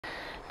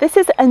This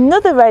is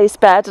another raised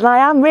bed, and I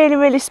am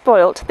really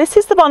spoilt. This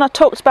is the one I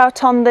talked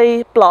about on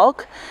the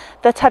blog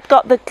that had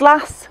got the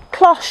glass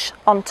cloche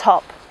on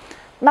top.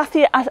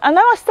 Matthew, I know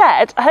I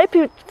said, I hope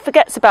he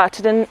forgets about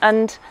it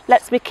and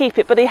lets me keep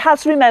it, but he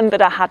has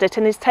remembered I had it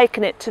and he's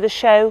taken it to the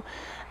show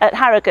at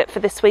Harrogate for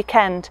this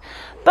weekend.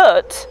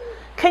 But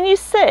can you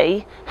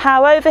see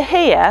how over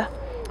here,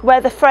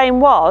 where the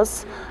frame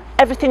was,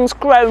 everything's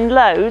grown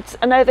loads,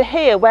 and over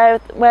here, where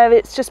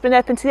it's just been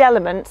open to the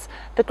elements,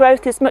 the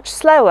growth is much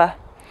slower.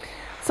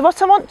 So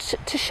what I want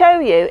to show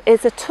you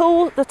is a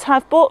tool that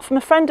I've bought from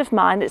a friend of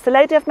mine. It's a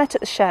lady I've met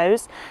at the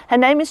shows. Her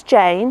name is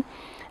Jane,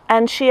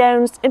 and she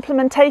owns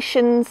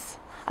Implementations,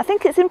 I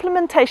think it's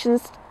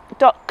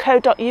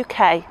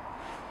implementations.co.uk,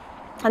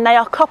 and they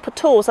are copper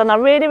tools, and I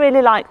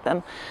really like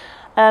them.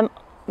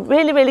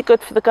 Really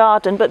good for the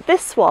garden. But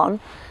this one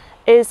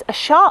is a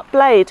sharp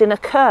blade in a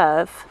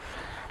curve,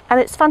 and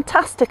it's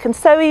fantastic and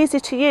so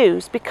easy to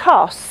use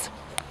because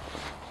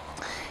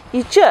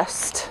you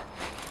just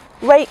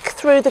rake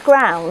through the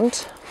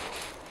ground,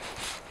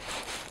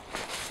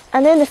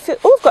 and in a few,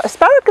 oh, I've got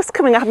asparagus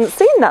coming, I hadn't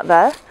seen that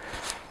there.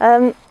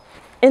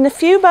 In a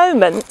few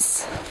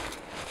moments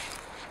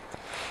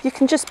you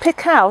can just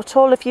pick out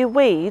all of your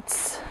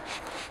weeds.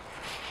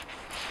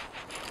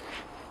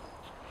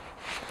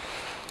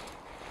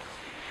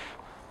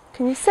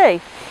 Can you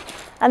see?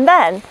 And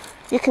then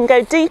you can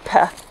go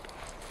deeper,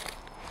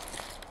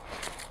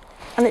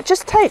 and it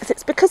just takes,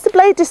 it's because the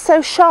blade is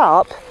so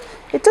sharp,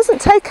 it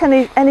doesn't take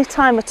any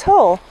time at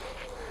all.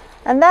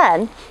 And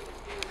then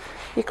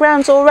your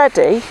ground's all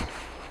ready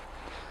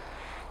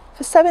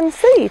for sowing the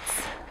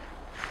seeds.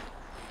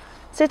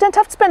 So you don't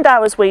have to spend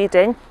hours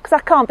weeding, because I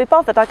can't be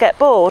bothered, I get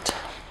bored.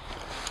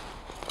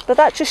 But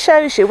that just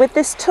shows you with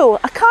this tool,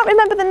 I can't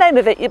remember the name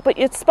of it, but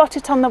you'd spot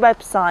it on the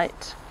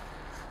website.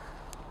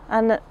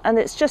 And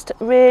it's just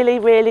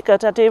really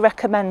good, I do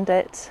recommend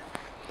it.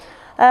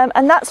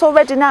 And that's all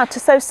ready now to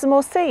sow some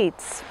more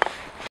seeds.